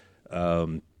guess.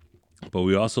 But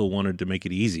we also wanted to make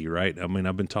it easy, right? I mean,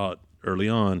 I've been taught early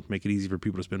on, make it easy for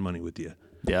people to spend money with you.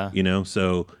 Yeah.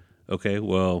 So, okay,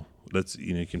 well, let's,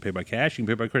 you can pay by cash, you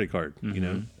can pay by credit card,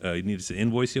 you need us to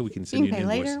invoice you, we can send You you can an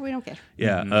pay invoice. later, we don't care.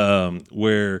 Yeah.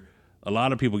 Where a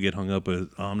lot of people get hung up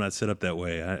with, I'm not set up that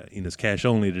way. It's cash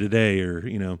only today, or,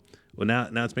 well,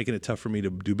 now it's making it tough for me to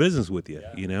do business with you,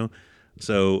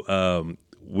 So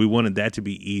we wanted that to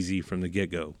be easy from the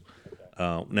get-go.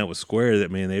 Now with Square,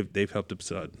 that man, they've helped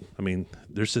us. I mean,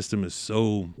 their system is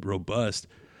so robust,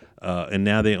 and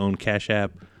now they own Cash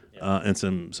App and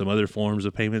some other forms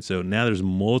of payment. So now there's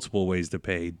multiple ways to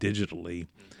pay digitally,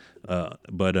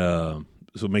 but so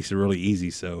it makes it really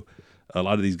easy. So a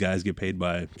lot of these guys get paid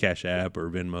by Cash App or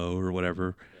Venmo or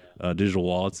whatever, digital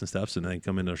wallets and stuff. So they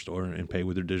come into our store and pay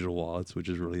with their digital wallets, which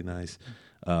is really nice.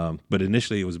 But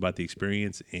initially, it was about the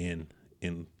experience and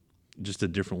just a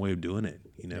different way of doing it,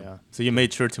 Yeah. So you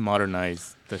made sure to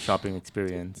modernize the shopping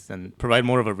experience and provide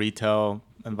more of a retail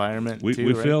environment. We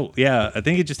right? feel, I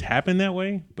think it just happened that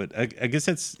way. But I guess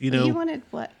that's, Well, you wanted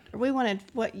we wanted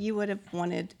what you would have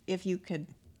wanted if you could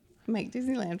make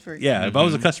Disneyland for example. Yeah, if I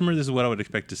was a customer, this is what I would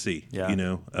expect to see.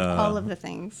 Yeah. All of the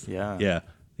things. Yeah.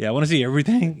 Yeah, I want to see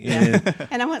everything. Yeah.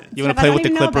 And I want You want to play with the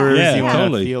clippers. Yeah, you want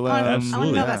totally. to feel I them. want to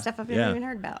know Yeah. about stuff I've never even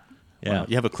heard about. Yeah.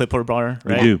 You have a clipper bar,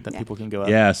 We right? do. That Yeah. people can go out.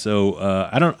 Yeah, so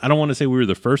I don't want to say we were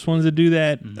the first ones to do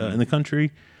that in the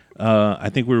country. I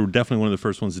think we were definitely one of the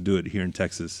first ones to do it here in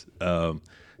Texas,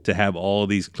 to have all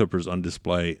these clippers on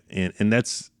display, and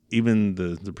that's even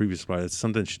the previous supply. That's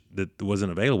something that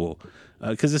wasn't available,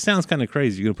 because it sounds kind of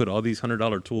crazy. You're gonna put all these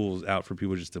 $100 tools out for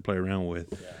people just to play around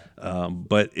with,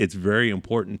 but it's very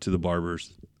important to the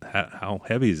barbers. How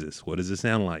heavy is this? What does it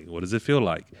sound like? What does it feel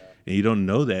like? And you don't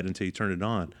know that until you turn it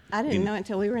on. I didn't know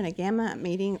until we were in a Gamma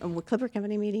meeting, a Clipper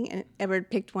Company meeting, and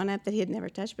Edward picked one up that he had never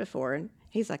touched before. And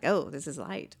he's like, oh, this is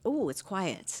light. Oh, it's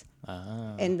quiet.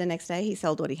 And the next day he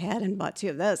sold what he had and bought 2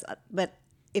 of those. But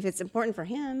if it's important for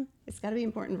him, it's got to be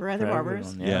important for other barbers.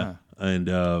 everyone, Yeah. And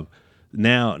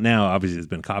now obviously it's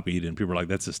been copied, and people are like,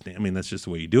 that's just the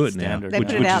way you do it Standard. now. They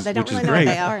put it out. They don't really know what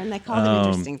they are, and they call them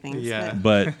interesting things. yeah.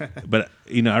 But But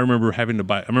I remember I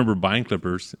remember buying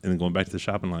clippers and then going back to the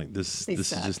shop and like, this is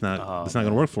suck. just not it's not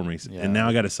going to work for me. Yeah. And now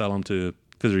I got to sell them because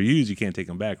they're used, you can't take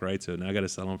them back, right? So now I got to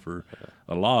sell them for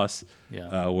a loss.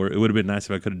 Yeah. Where it would have been nice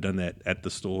if I could have done that at the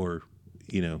store.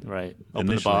 Right. Open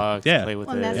the initially. box, Yeah. play with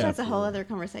well, it. that's a whole other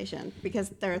conversation because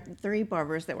there are 3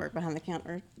 barbers that work behind the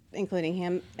counter, including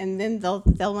him, and then they'll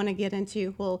want to get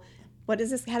into, well, what is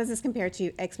this? How does this compare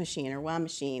to X machine or Y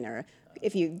machine? Or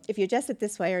if you adjust it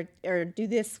this way or do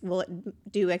this, will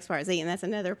it do X, Y, or Z? And that's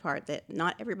another part that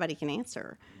not everybody can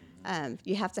answer.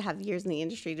 You have to have years in the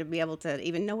industry to be able to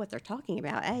even know what they're talking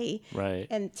about, Right.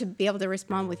 and to be able to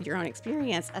respond with your own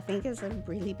experience, I think is a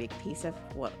really big piece of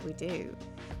what we do.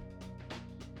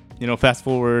 Fast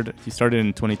forward, you started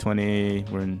in 2020.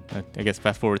 We're in, I guess,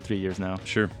 fast forward 3 years now.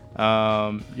 Sure.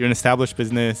 You're an established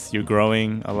business. You're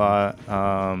growing a lot.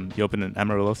 You opened an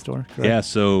Amarillo store, correct? Yeah,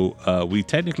 so we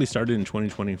technically started in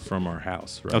 2020 from our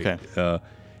house, right? Okay.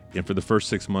 And for the first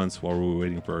 6 months while we were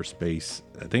waiting for our space,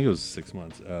 I think it was 6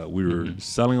 months, we were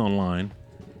selling online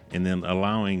and then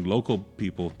allowing local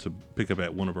people to pick up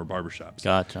at one of our barbershops.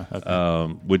 Gotcha.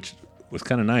 Okay. Which was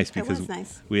kind of nice because was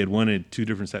nice. we had one at 2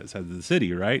 different sides of the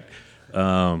city, right?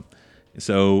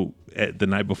 So at the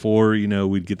night before,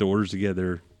 we'd get the orders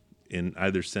together and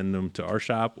either send them to our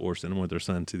shop or send them with our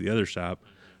son to the other shop.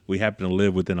 We happened to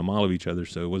live within a mile of each other,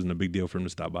 so it wasn't a big deal for them to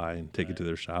stop by and take it to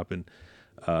their shop. And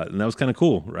that was kind of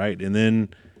cool, right? And then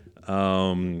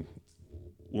when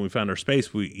we found our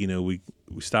space, we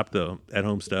stopped the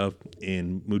at-home stuff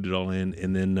and moved it all in.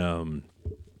 And then I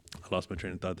lost my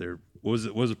train of thought there. What was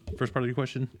the first part of your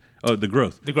question? Oh, the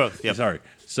growth. The growth, yeah. Sorry.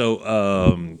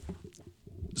 So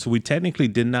we technically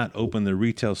did not open the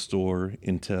retail store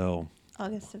until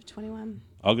August of 21.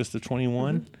 August of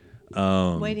 21.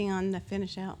 Waiting on the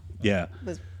finish out. Yeah.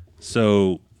 Was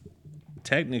So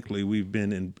technically we've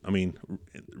been in,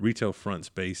 retail front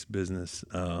space business,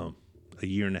 a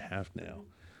year and a half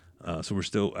now. So we're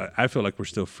still, I feel like we're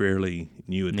still fairly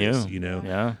new at this,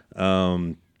 Yeah.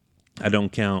 I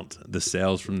don't count the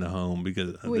sales from the home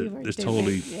because it's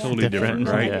totally different,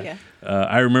 right? Yeah.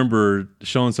 I remember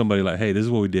showing somebody like, "Hey, this is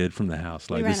what we did from the house.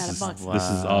 Like, ran this out of is boxes.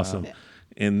 this is awesome." Yeah.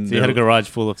 And So you had a garage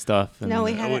full of stuff. And, No,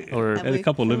 we had had a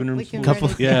couple living rooms.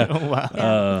 Converted, Yeah. Oh, wow.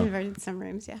 Yeah, we converted some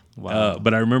rooms. Yeah. Wow.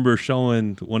 But I remember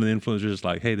showing one of the influencers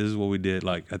like, "Hey, this is what we did.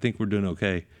 Like, I think we're doing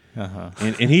okay." Uh-huh.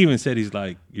 And he even said he's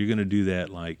like, "You're gonna do that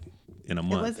like in a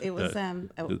month." It was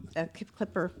a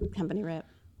Clipper company rep.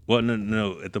 Well,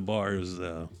 no. At the bar, it was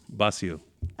Basio.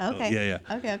 Okay. Yeah.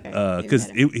 Okay. Because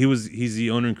he's the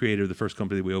owner and creator of the first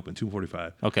company that we opened,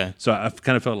 245. Okay. So I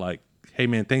kind of felt like, hey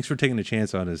man, thanks for taking a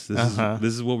chance on us. This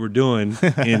is what we're doing.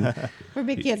 And We're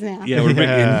big kids now. yeah, we're big.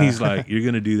 And he's like, you're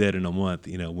gonna do that in a month,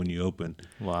 when you open.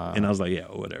 Wow. And I was like, yeah,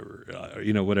 whatever,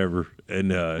 whatever. And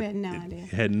We had no idea.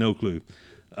 had no clue.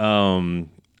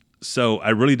 So I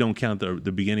really don't count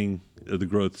the beginning of the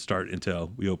growth start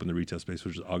until we opened the retail space,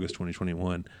 which was August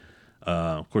 2021.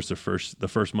 Of course, the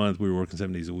first month we were working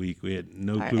 7 days a week. We had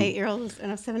no Our clue. 8-year-old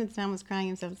and 7 at the time was crying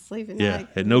himself to sleep. And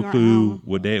Had no clue home.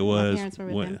 what day it My was, parents were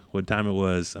with him. what time it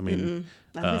was. I mean,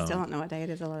 We still don't know what day it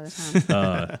is a lot of the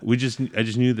time. I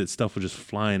just knew that stuff was just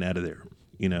flying out of there,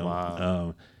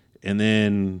 Wow. and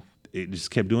then it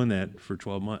just kept doing that for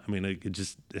 12 months. I mean, it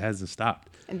hasn't stopped.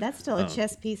 And that's still a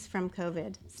chess piece from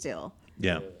COVID still.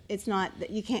 Yeah. It's not that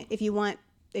you can't, if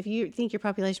you think your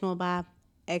population will buy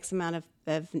X amount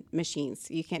of machines,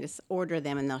 you can't just order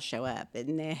them and they'll show up. It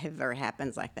never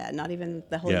happens like that. Not even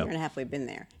the whole Yeah. year and a half we've been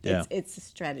there. Yeah. It's a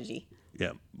strategy.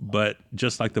 Yeah. But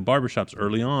just like the barbershops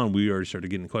early on, we already started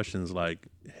getting questions like,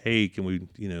 hey, can we,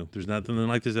 there's nothing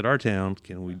like this at our town.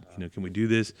 Can we do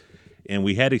this? And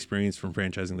we had experience from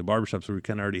franchising the barbershops, so we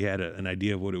kind of already had an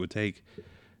idea of what it would take.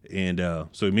 And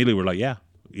so immediately we're like, yeah,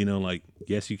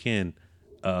 yes, you can.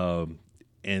 And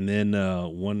then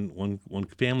one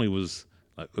family was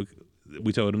like, okay,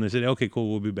 we told them, they said, okay,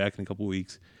 cool, we'll be back in a couple of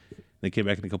weeks. They came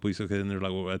back in a couple of weeks. Okay, and they're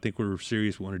like, well, I think we're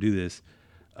serious. We want to do this.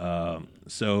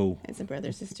 So It's a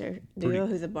brother-sister duo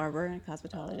who's a barber and a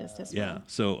cosmetologist as yeah. well.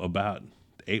 So about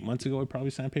 8 months ago, I probably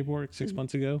signed paperwork. 6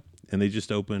 months ago, and they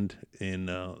just opened in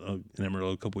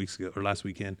Amarillo a couple weeks ago or last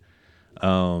weekend.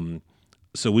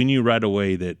 So we knew right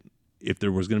away that if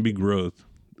there was going to be growth,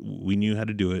 we knew how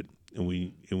to do it, and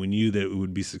we knew that it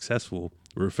would be successful.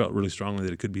 We felt really strongly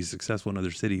that it could be successful in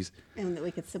other cities. And that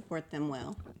we could support them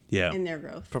well Yeah. in their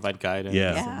growth. Provide guidance.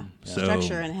 Yeah. Yeah. So-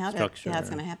 Structure and how it's Structure.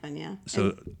 going to happen, yeah.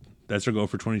 So that's our goal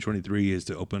for 2023 is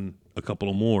to open a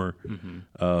couple more.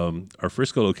 Our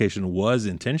Frisco location was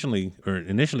initially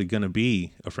going to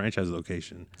be a franchise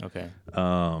location. Okay.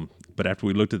 But after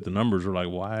we looked at the numbers, we're like,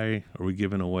 why are we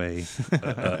giving away?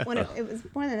 When it was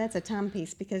more than that's a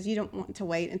timepiece because you don't want to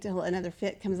wait until another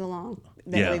fit comes along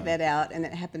that Yeah. we vet out and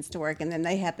it happens to work and then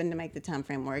they happen to make the time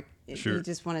frame work. Sure. You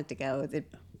just want it to go.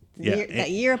 Yeah. That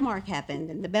year mark happened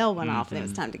and the bell went off and it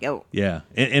was time to go. Yeah.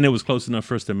 And it was close enough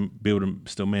for us to be able to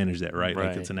still manage that, right? Like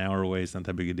Right. it's an hour away. It's not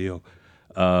that big a deal.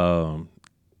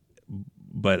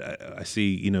 But I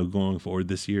see, going forward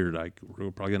this year, like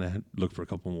we're probably going to look for a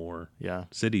couple more Yeah.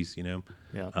 cities,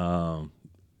 Yeah.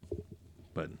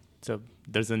 but So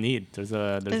there's a need. There's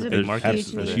a There's big market huge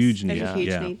for need. this. huge There's need. a huge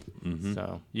Yeah. need.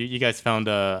 So you guys found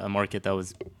a market that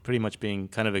was pretty much being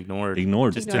kind of ignored.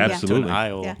 Just Ignored, yeah. absolutely. To an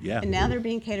aisle. Yeah. Yeah. And now they're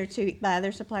being catered to by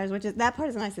other suppliers, which is that part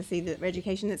is nice to see the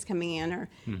education that's coming in or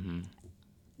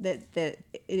that it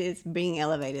is being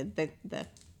elevated.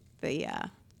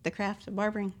 The craft of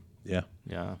barbering. Yeah.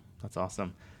 Yeah, that's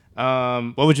awesome.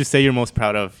 What would you say you're most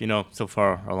proud of, so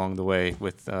far along the way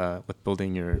with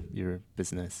building your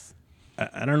business?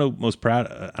 I don't know. Most proud.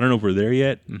 I don't know if we're there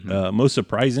yet. Most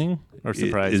surprising Or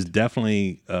surprised. is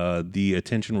definitely the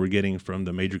attention we're getting from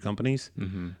the major companies.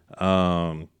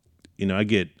 I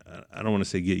get. I don't want to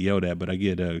say get yelled at, but I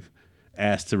get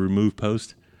asked to remove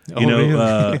posts. Really?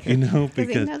 Because he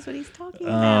Because knows what he's talking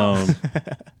about.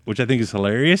 which I think is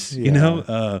hilarious.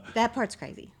 That part's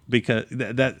crazy. Because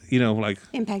that like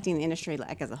Impacting the industry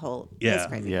as a whole. Yeah. It's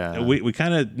crazy. Yeah. we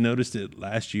kind of noticed it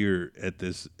last year at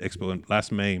this expo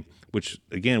last May, which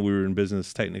again we were in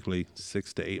business technically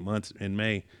 6 to 8 months in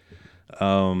May,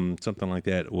 something like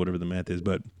that, whatever the math is.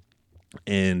 But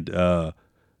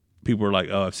people were like,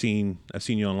 "Oh, I've seen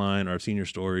you online, or I've seen your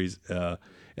stories."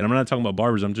 And I'm not talking about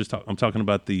barbers. I'm talking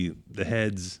about the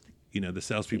heads, the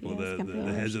salespeople, Yes, the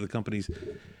company heads of the companies.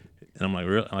 And I'm like,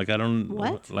 really? Like I don't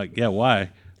What? like, yeah, why?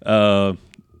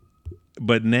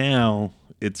 But now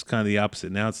it's kind of the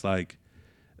opposite. Now it's like,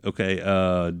 okay,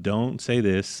 don't say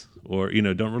this, or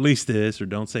don't release this, or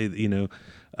don't say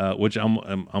which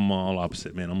I'm all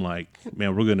opposite, man. I'm like,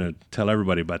 man, we're gonna tell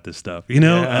everybody about this stuff, You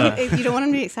don't want them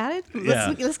to be excited?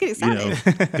 Let's get excited.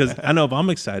 Because I know if I'm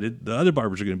excited, the other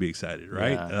barbers are gonna be excited,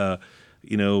 right? Yeah.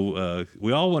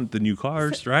 We all want the new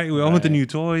cars, right? We all want the new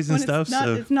toys and stuff.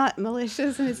 It's not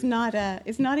malicious, and it's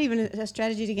not even a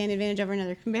strategy to gain advantage over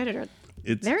another competitor.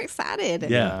 They're excited.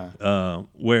 Yeah.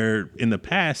 Where in the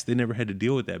past they never had to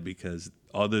deal with that because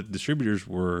all the distributors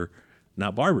were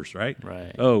not barbers, right?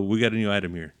 Right. Oh, we got a new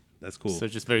item here. That's cool. So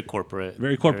just very corporate.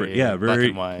 Very corporate. Very black Very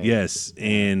and white. yes.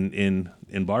 And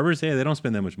in barbers, they don't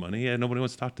spend that much money. Yeah, nobody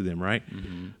wants to talk to them, right?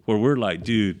 Mm-hmm. Where we're like,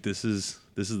 dude, this is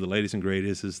the latest and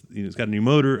greatest. It's got a new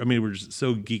motor. I mean, we're just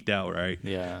so geeked out, right?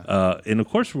 Yeah. And of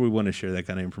course, we want to share that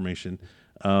kind of information.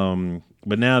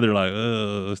 But now they're like,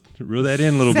 reel that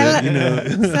in a little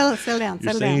bit. Settle down.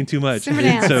 You're saying too much. Simmer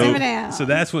down. So, simmer down. So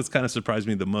that's what's kind of surprised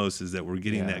me the most is that we're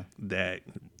getting Yeah. that.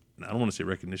 I don't want to say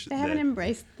recognition. They haven't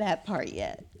embraced that part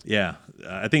yet. Yeah,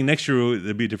 I think next year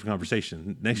there'll be a different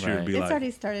conversation. Next year it'll be It's like already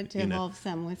started to evolve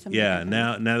some with some. yeah. of the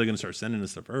Now they're gonna start sending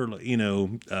us stuff early,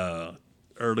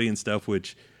 early and stuff,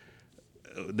 which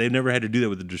they've never had to do that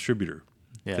with the distributor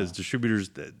because distributors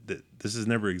that this has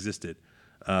never existed.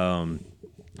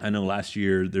 I know last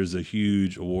year there's a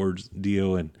huge awards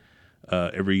deal and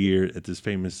every year at this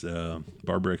famous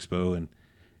Barber Expo and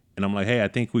I'm like, hey, I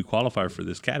think we qualify for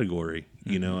this category,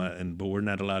 but we're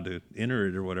not allowed to enter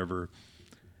it or whatever.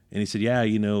 And he said, yeah, I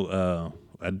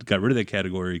got rid of that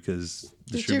category because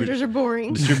distributors are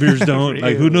boring. Distributors don't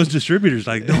like who knows distributors?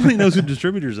 Like nobody knows who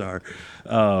distributors are.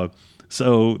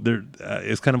 So there,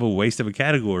 it's kind of a waste of a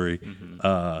category.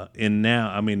 And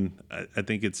now, I mean, I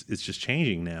think it's just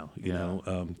changing now,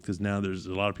 because now there's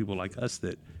a lot of people like us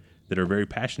that are very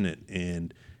passionate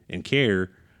and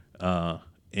care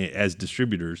as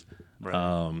distributors,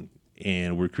 Right.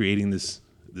 and we're creating this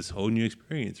whole new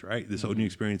experience, right? This whole new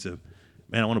experience of,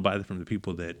 man, I want to buy it from the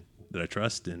people that I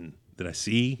trust and that I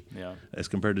see, as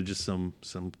compared to just some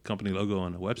company logo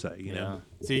on a website, know.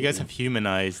 So you guys have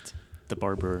humanized the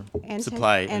barber And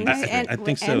supply. I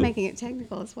think so. And making it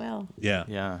technical as well. Yeah.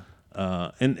 Yeah.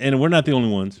 And we're not the only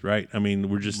ones, right? I mean,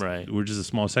 we're just Right. a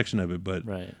small section of it, but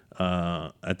Right.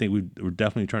 I think we're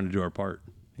definitely trying to do our part.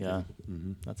 Yeah.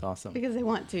 That's awesome. Because they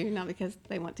want to, not because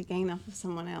they want to gain off of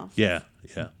someone else. Yeah.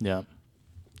 Yeah.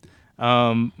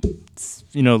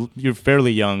 You're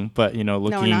fairly young, but looking. No,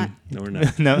 we're not. No, we're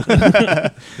not. No.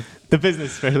 The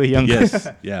business is fairly young. Yes.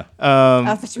 Yeah.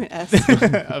 I thought you meant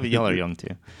us. Y'all are young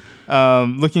too.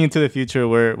 Looking into the future,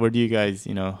 where do you guys,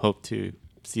 hope to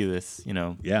see this,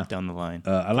 down the line?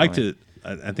 I like to.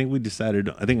 I think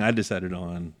I decided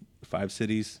on 5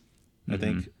 cities. I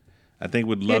think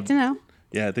would love Good to know.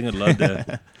 Yeah, I think I'd love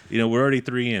to. We're already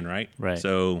 3 in, right? Right.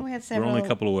 So We have we're only a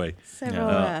couple away.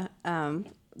 Several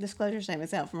disclosure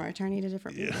statements out from our attorney to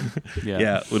different people.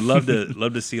 Yeah, would love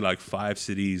to see like 5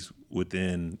 cities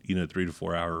within 3 to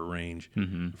 4 hour range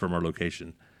from our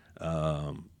location,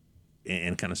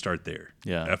 and kind of start there.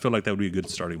 Yeah. I feel like that would be a good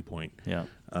starting point. Yeah.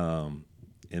 And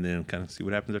then kind of see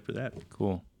what happens after that.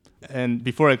 Cool. And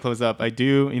before I close up, I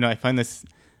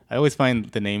always find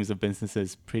the names of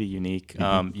businesses pretty unique.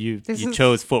 You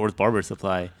chose Fort Worth Barber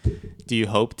Supply. Do you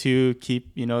hope to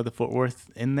keep the Fort Worth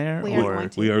in there? We are going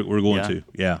to. We're going to.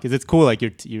 Yeah. Because it's cool. Like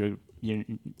you're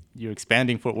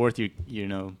expanding Fort Worth.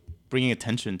 You're bringing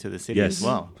attention to the city as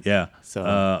well. Yeah. So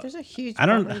there's a huge. I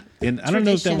don't know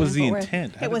if that was the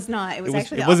intent. It was not. It was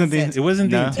actually it wasn't opposite. It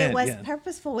wasn't the No. intent. It was yeah.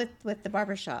 purposeful with the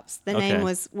barbershops. The Okay. name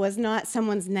was not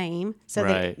someone's name, so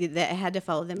Right. that had to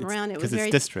follow them around. It was 'cause it's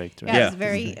very district, right? Yeah, Yeah. it was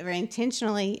very very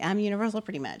intentionally universal,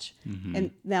 pretty much.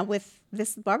 And now with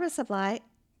this barber supply,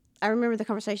 I remember the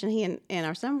conversation he and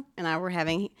our son and I were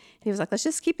having. He was like, "Let's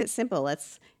just keep it simple.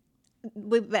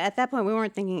 But at that point, we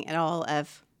weren't thinking at all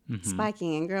of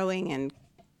spiking and growing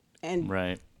and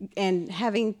right. and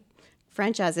having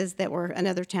franchises that were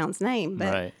another town's name.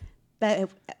 Right.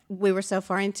 But we were so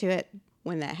far into it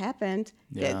when that happened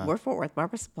Yeah. that we're Fort Worth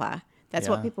Barber Supply. That's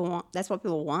Yeah. what people want. That's what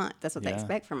people want. That's what they Yeah.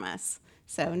 expect from us.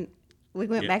 So we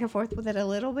went Yeah. back and forth with it a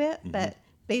little bit, but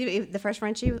the first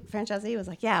franchisee was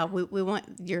like, "Yeah, we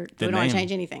want we don't want name. to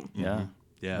change anything." Yeah.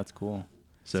 Yeah. That's cool.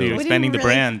 So- So you're We didn't expanding the really-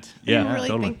 brand. We didn't Yeah, really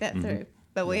totally. think that through,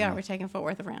 but we're taking Fort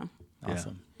Worth around.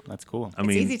 Awesome. That's cool. I It's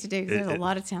mean, easy to do because there's a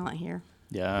lot of talent here.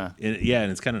 Yeah.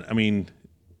 And it's kind of. I mean,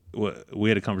 we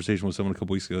had a conversation with someone a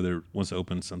couple weeks ago that wants to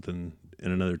open something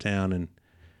in another town, and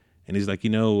he's like,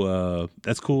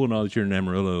 that's cool and all that you're in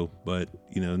Amarillo, but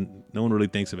no one really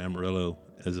thinks of Amarillo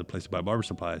as a place to buy barber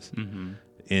supplies.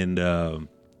 And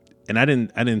I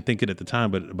didn't think it at the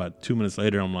time, but about 2 minutes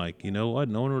later, I'm like, you know what?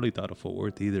 No one really thought of Fort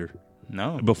Worth either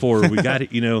No. before we got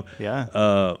it.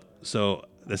 Yeah. So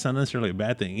that's not necessarily a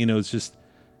bad thing. It's just,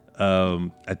 I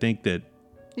think that,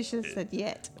 You should have said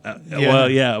yet. well,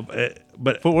 yeah,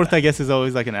 but Fort Worth, I guess, is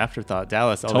always like an afterthought.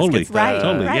 Dallas always Totally. gets the, Right,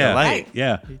 totally, right, yeah, right.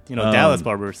 yeah. Dallas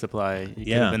Barber Supply. You could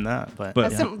yeah. have been that, but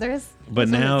But- yeah. There is. But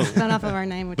there's one now- that's spun off of our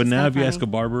name, which But is now, kinda if you funny. ask a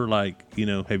barber, like,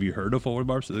 have you heard of Fort Worth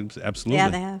Barbers? Absolutely. Yeah,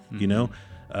 they have.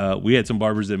 We had some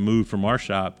barbers that moved from our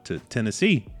shop to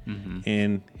Tennessee, Mm-hmm.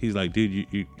 and he's like, dude,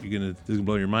 you're gonna, this is gonna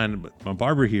blow your mind, but my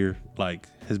barber here, like,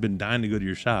 has been dying to go to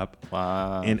your shop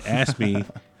Wow. and asked me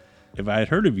if I had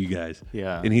heard of you guys.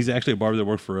 Yeah. And he's actually a barber that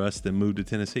worked for us that moved to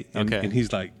Tennessee. And, Okay. and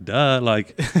he's like, duh,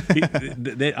 like,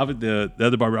 the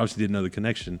other barber obviously didn't know the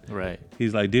connection. Right.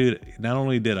 He's like, dude, not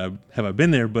only have I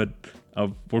been there, but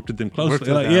I've worked with them closely. Worked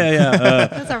with Like, them. yeah.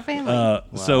 That's our family.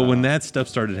 So when that stuff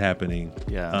started happening,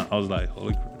 Yeah. I was like,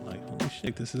 holy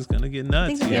shit, this is gonna get I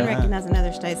nuts. think being Yeah. recognized in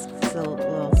other states is a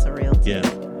little surreal. Too. Yeah.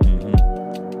 Mm-hmm.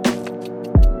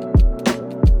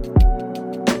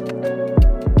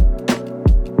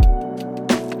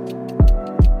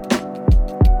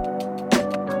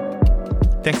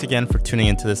 Thanks again for tuning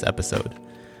into this episode.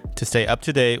 To stay up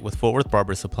to date with Fort Worth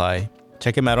Barber Supply,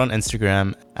 check him out on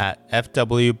Instagram at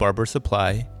FW Barber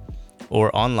Supply or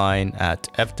online at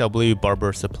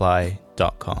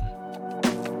fwbarbersupply.com.